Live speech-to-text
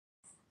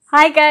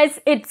Hi guys,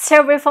 it's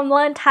Shelby from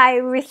Learn Thai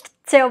with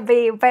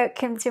Shelby.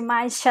 Welcome to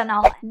my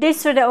channel.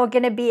 This video is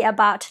gonna be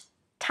about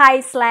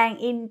Thai slang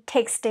in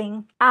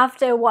texting.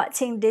 After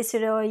watching this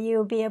video,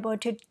 you'll be able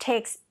to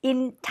text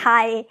in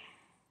Thai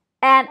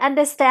and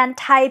understand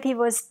Thai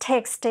people's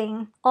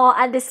texting or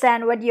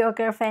understand what your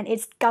girlfriend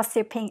is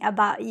gossiping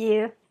about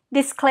you.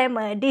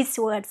 Disclaimer, these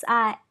words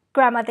are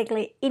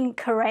grammatically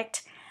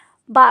incorrect,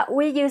 but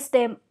we use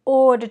them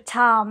all the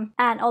time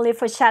and only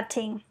for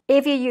chatting.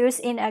 If you use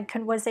in a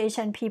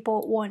conversation,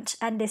 people won't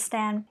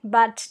understand.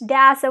 But there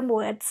are some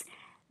words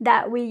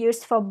that we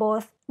use for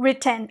both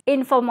written,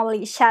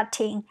 informally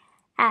chatting,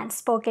 and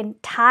spoken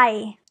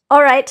Thai.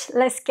 Alright,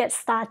 let's get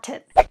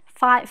started.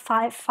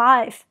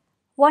 555.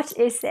 What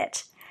is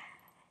it?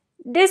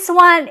 This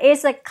one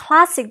is a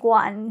classic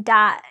one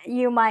that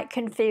you might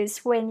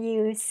confuse when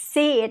you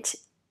see it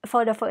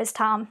for the first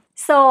time.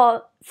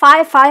 So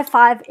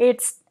 555,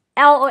 it's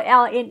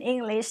LOL in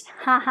English,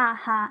 ha ha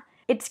ha.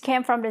 It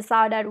came from the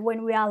sound that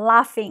when we are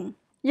laughing.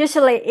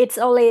 Usually it's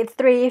only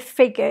 3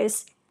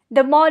 figures.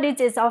 The more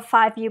digits of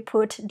 5 you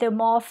put, the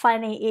more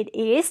funny it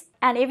is.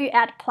 And if you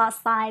add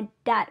plus sign,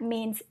 that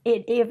means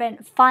it's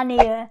even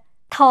funnier.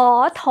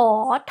 Thaw.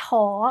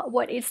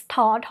 What is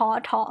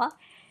thaw?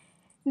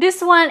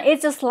 This one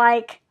is just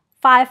like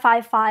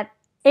 555.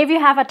 If you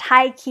have a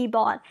Thai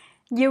keyboard,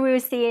 you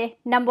will see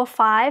number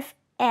 5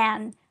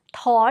 and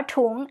thaw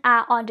thung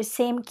are on the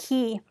same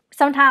key.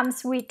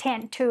 Sometimes we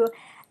tend to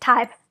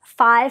type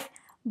 5,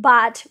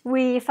 but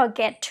we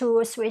forget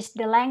to switch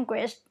the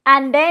language.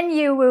 And then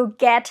you will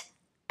get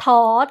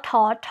thaw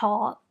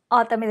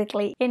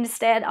automatically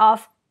instead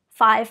of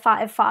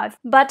 555.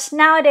 But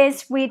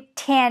nowadays we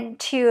tend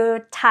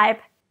to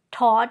type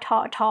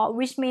thaw,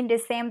 which means the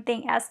same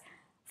thing as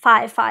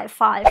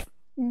 555.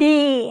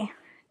 D.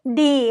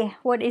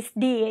 What is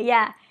D?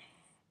 Yeah.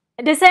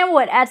 The same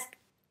word as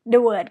the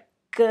word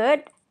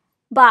good,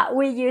 but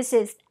we use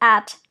it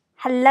at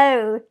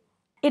hello.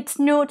 It's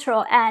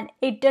neutral and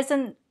it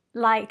doesn't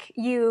like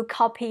you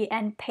copy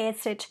and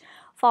paste it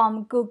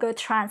from Google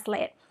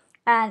Translate,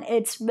 and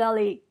it's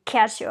very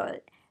casual.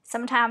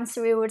 Sometimes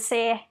we would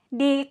say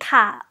di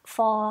ka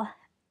for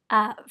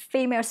a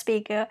female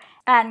speaker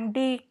and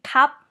di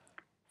kap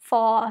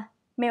for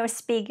male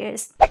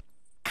speakers.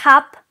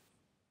 Cup,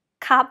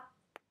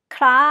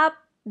 club,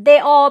 they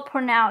all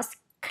pronounce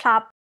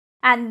club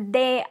and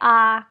they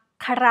are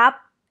krap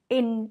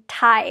in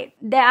Thai.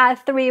 There are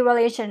 3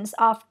 variations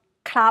of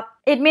club.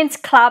 It means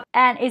club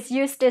and it's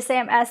used the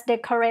same as the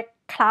correct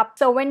club.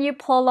 So when you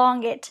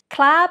prolong it,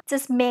 club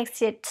just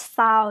makes it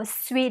sound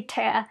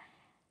sweeter.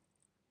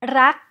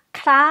 Rak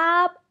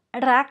club,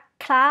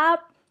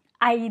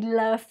 I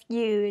love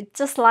you.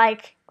 Just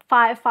like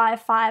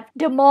 555.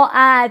 The more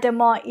the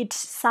more it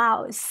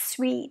sounds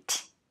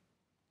sweet.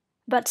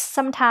 But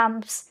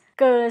sometimes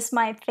girls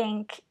might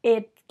think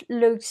it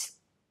looks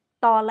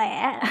tall.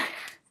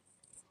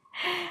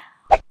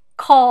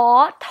 ขอ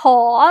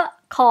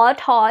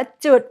ถอ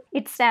จุด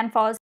it stands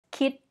for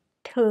คิด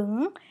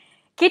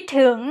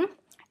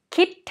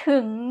ถึ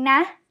งนะ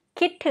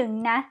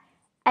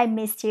I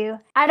miss you.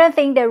 I don't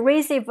think the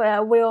receiver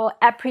will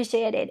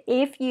appreciate it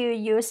if you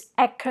use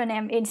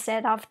acronym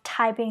instead of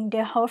typing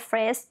the whole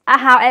phrase.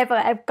 However,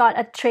 I've got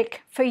a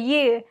trick for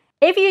you.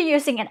 If you're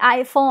using an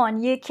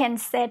iPhone, you can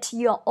set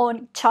your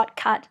own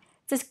shortcut.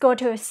 Just go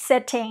to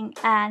setting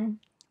and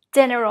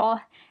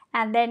general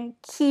and then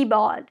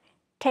keyboard.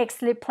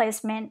 Text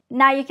replacement.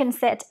 Now you can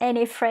set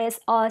any phrase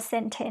or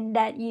sentence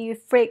that you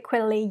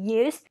frequently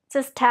use.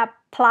 Just tap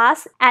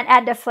plus and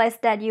add the phrase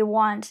that you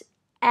want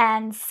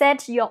and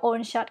set your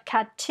own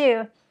shortcut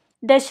too.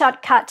 The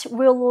shortcut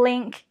will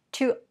link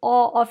to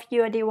all of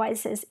your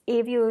devices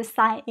if you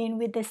sign in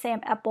with the same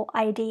Apple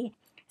ID.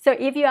 So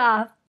if you are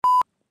a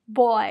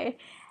boy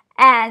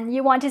and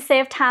you want to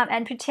save time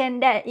and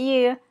pretend that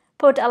you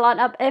put a lot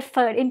of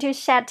effort into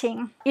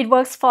chatting, it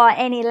works for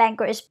any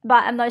language,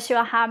 but I'm not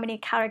sure how many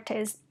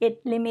characters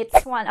it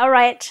limits one.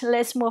 Alright,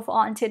 let's move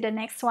on to the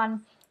next one.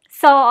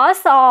 ส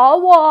ส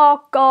ว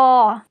ก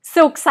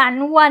สุขสัน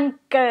ต์วัน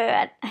เกิ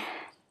ด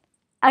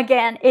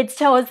Again, it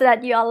shows that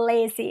you are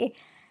lazy.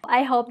 I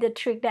hope the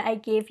trick that I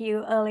gave you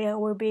earlier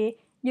will be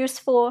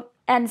useful,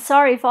 and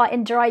sorry for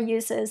Android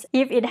users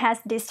if it has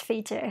this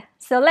feature.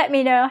 So let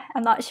me know,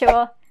 I'm not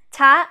sure.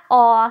 Ta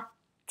or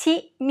ti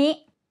mi,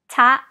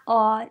 ta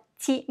or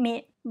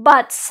meat.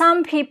 But some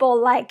people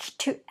like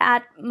to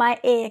add my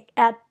egg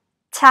at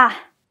cha.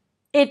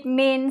 It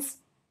means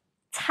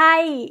ใช่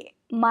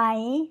ไห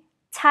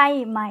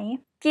ม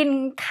กิน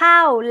ข้า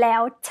วแล้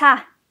วจ้ะ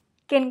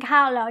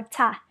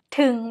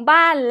ถึง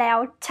บ้านแล้ว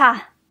จ้ะ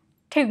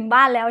ถึงบ้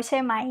านแล้วใช่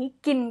ไหม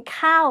กิน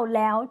ข้าวแ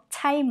ล้วใ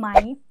ช่ไหม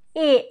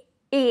eat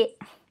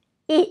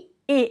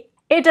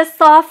It's a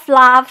soft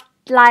laugh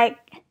like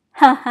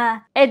haha.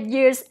 It's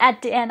used at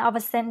the end of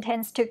a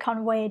sentence to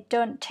convey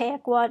don't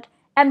take what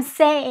I'm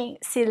saying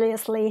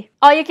seriously.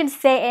 Or you can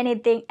say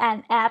anything and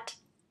add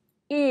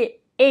eat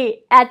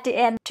at the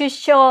end to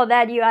show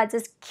that you are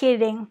just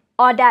kidding,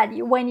 or that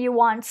when you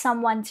want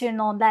someone to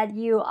know that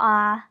you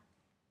are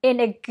in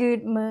a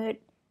good mood,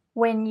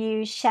 when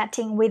you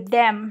chatting with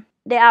them.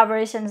 There are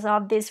versions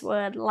of this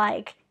word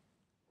like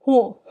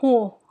hu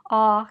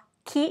or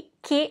ki.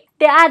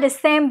 They are the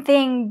same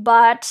thing,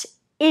 but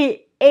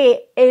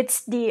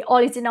it's the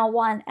original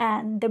one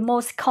and the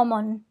most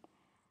common.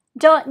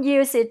 Don't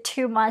use it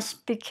too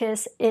much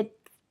because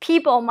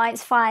people might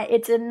find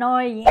it's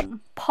annoying.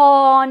 พอ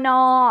น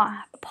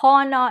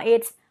อ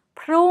it's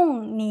พรุ่ง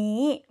นี้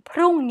พ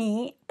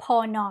อ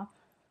นอ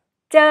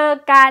เจอ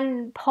กัน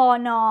พอ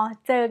นอ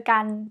เจอกั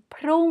นพ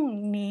รุ่ง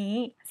นี้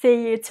see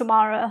you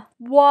tomorrow.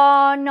 ว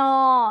นอ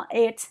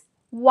it's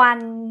วั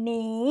น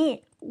นี้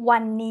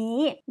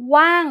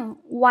ว่าง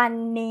วัน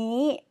นี้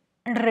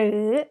หรื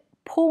อ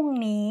พรุ่ง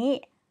นี้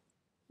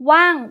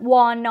ว่างว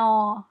นอ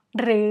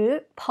หรือ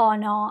พอ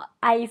นอ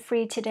I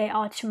free today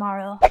or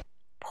tomorrow.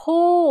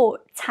 ผู้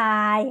ช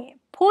า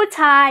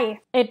ย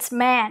it's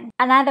man.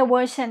 Another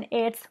version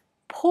is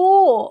ผู้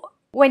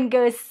when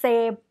girls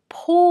say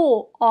ผู้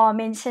or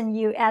mention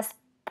you as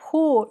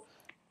ผู้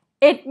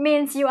it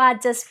means you are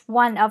just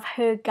one of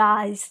her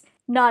guys,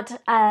 not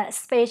a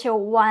special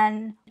one,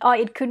 or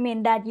it could mean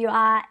that you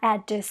are at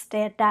the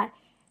state that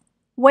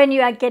when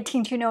you are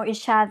getting to know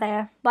each other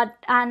but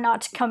are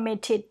not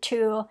committed to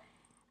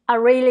a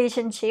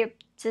relationship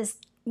just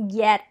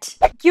yet.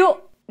 อยู่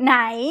ไหน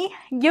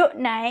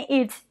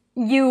it's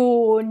อยู่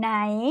ไห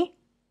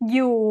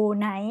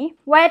น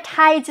where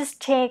Thai just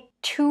take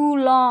too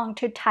long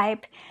to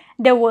type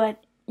the word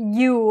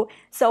you,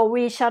 so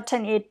we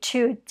shorten it to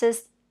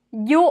just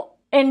you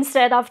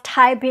instead of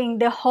typing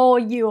the whole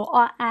you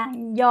or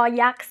ยอ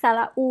ยักษ์สร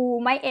ะอู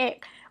ไม่เอก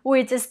we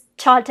just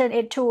shorten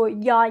it to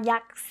ยอยั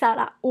กษ์ส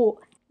ระอู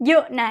อ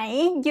ยู่ไห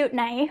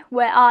น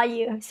where are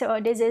you, so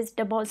this is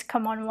the most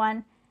common one.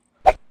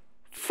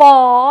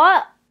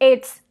 For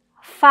it's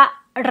ฝ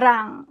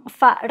รั่ง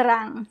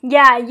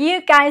yeah, you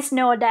guys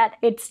know that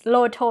it's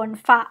low tone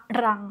ฝ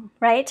รั่ง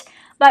right,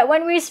 but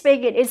when we speak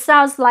it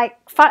sounds like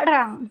ฝ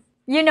รั่ง.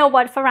 You know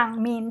what ฝรั่ง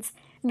means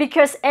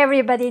because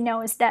everybody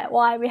knows that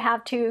why we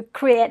have to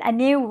create a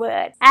new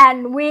word, and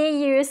we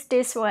use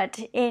this word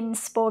in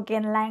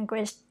spoken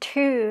language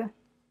too.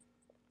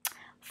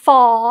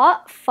 For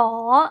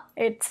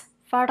it's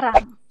ฝรั่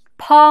ง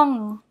พ่อง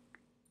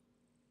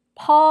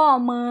พ่อ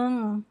มึง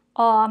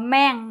or แ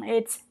ม่ง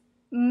it's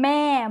แ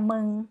ม่มึ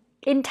ง.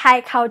 In Thai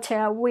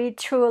culture, we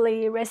truly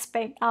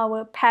respect our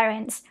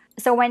parents.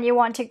 So when you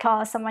want to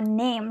call someone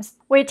names,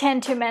 we tend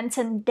to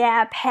mention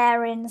their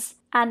parents,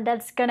 and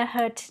that's gonna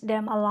hurt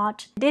them a lot.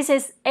 This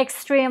is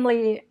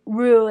extremely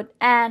rude,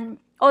 and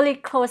only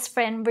close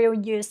friends will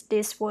use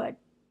this word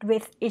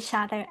with each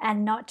other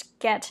and not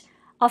get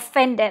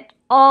offended.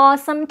 Or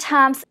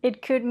sometimes it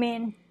could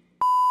mean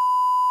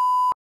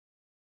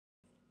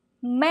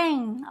แม่ง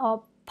or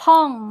พ่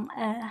อง.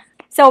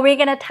 So we're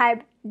gonna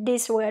type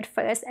this word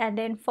first and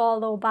then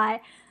follow by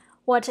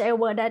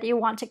whatever that you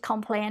want to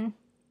complain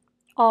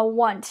or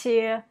want to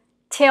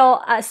tell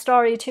a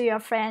story to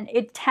your friend.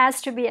 It has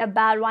to be a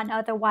bad one,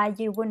 otherwise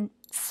you wouldn't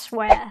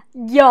swear.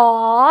 หย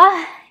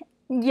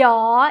อ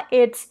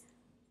it's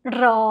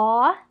ร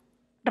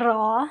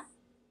อ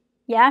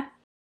yeah,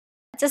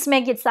 just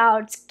make it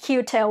sound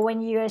cuter when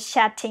you're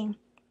chatting.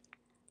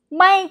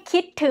 ไม่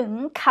คิดถึง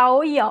เขา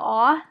หยอ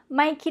ไ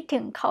ม่คิดถึ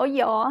งเขาห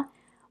รอ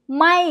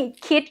ไม่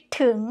คิด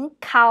ถึ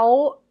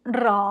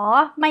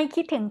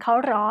งเขา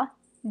หรอ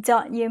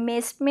Don't you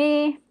miss me?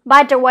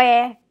 By the way,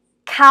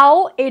 เขา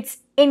it's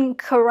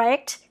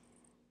incorrect.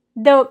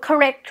 The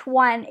correct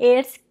one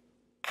is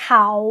เข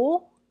า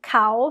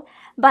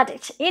but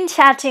in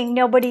chatting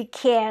nobody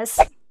cares.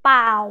 เป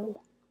ล่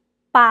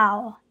า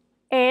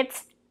it's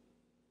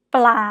เป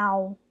ล่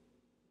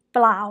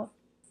า.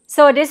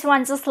 So this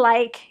one just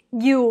like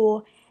you,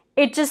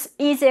 it's just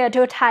easier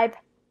to type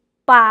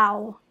เปล่า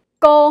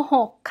โกห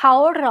กเขา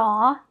หรอ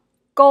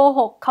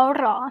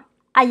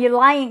Are you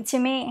lying to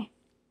me?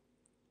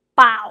 เ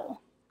ปล่า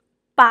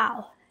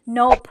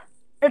nope.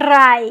 ไร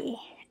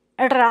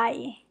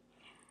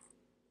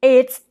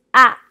it's อ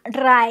ะ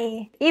ไร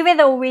even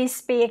though we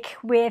speak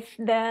with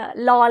the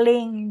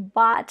lolling,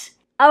 but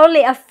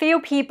only a few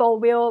people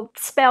will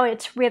spell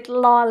it with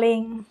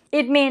lolling.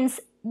 It means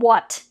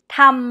what? ท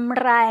ำ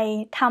ไ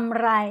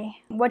ร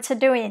what you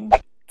doing?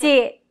 จิ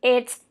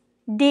it's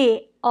di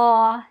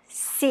or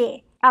si,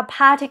 a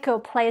particle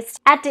placed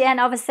at the end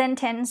of a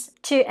sentence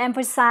to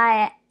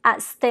emphasize a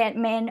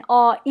statement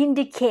or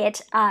indicate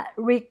a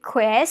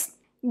request.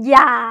 อ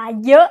ย่า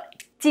เยอะ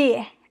จิ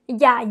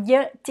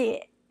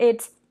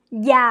it's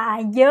อย่า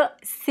เยอะ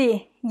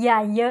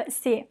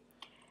สิ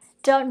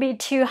Don't be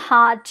too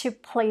hard to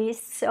please,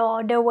 so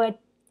the word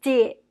จิ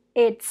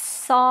it's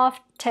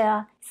softer,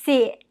 si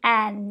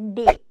and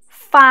di.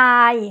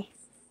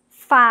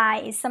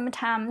 Fine,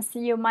 sometimes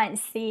you might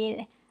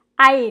see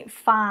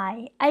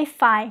fine.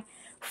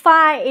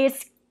 Fine is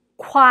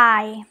ควา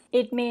ย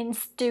it means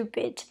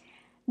stupid.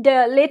 The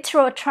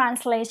literal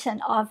translation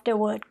of the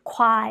word ค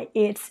วาย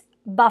is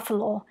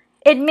buffalo.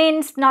 It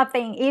means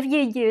nothing if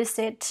you use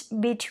it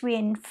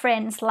between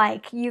friends,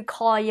 like you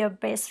call your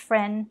best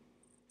friend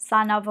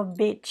son of a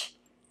bitch.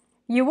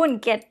 you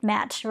wouldn't get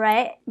mad,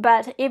 right?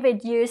 But if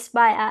it's used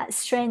by a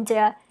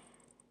stranger,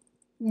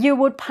 you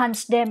would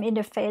punch them in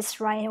the face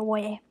right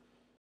away.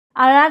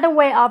 Another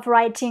way of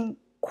writing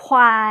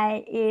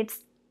𝐷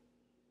is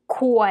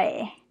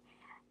𝐷,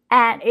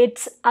 and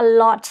it's a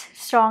lot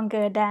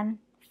stronger than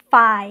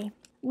𝐵.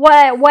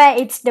 Where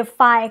it's the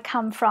𝐵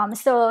come from?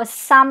 So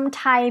some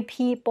Thai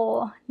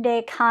people,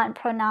 they can't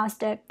pronounce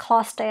the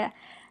cluster,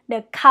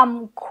 the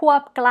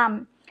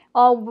𝐴𝐤𝐴,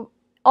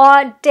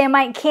 or they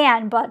might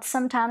can, but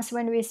sometimes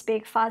when we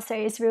speak faster,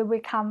 it will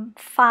become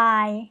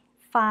𝐵.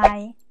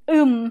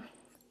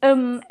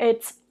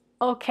 It's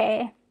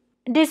okay.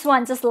 This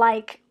one just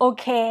like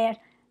okay,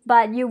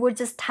 but you would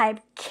just type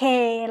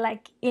K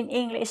like in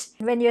English.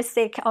 When you're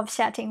sick of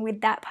chatting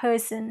with that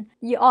person,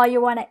 you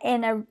want to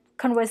end a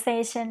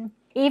conversation.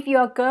 If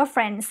your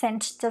girlfriend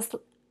sent just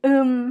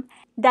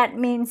that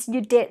means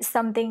you did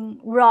something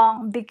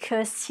wrong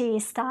because she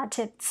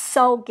started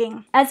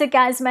sulking. As you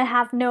guys may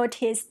have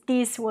noticed,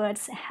 these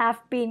words have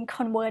been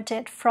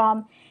converted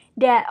from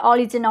their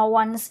original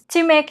ones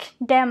to make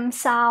them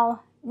sound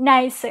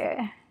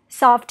nicer,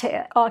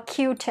 softer, or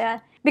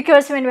cuter.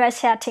 Because when we're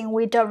chatting,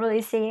 we don't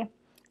really see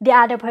the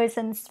other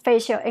person's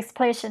facial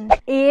expression.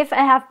 If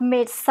I have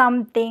made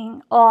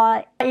something,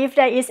 or if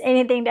there is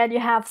anything that you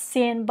have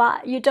seen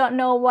but you don't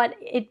know what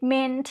it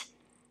meant,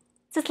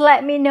 just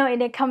let me know in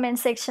the comment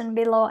section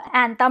below,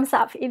 and thumbs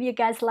up if you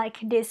guys like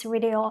this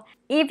video.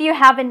 If you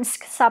haven't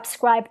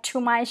subscribed to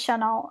my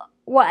channel,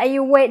 what are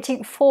you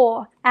waiting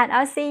for? And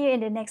I'll see you in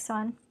the next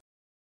one.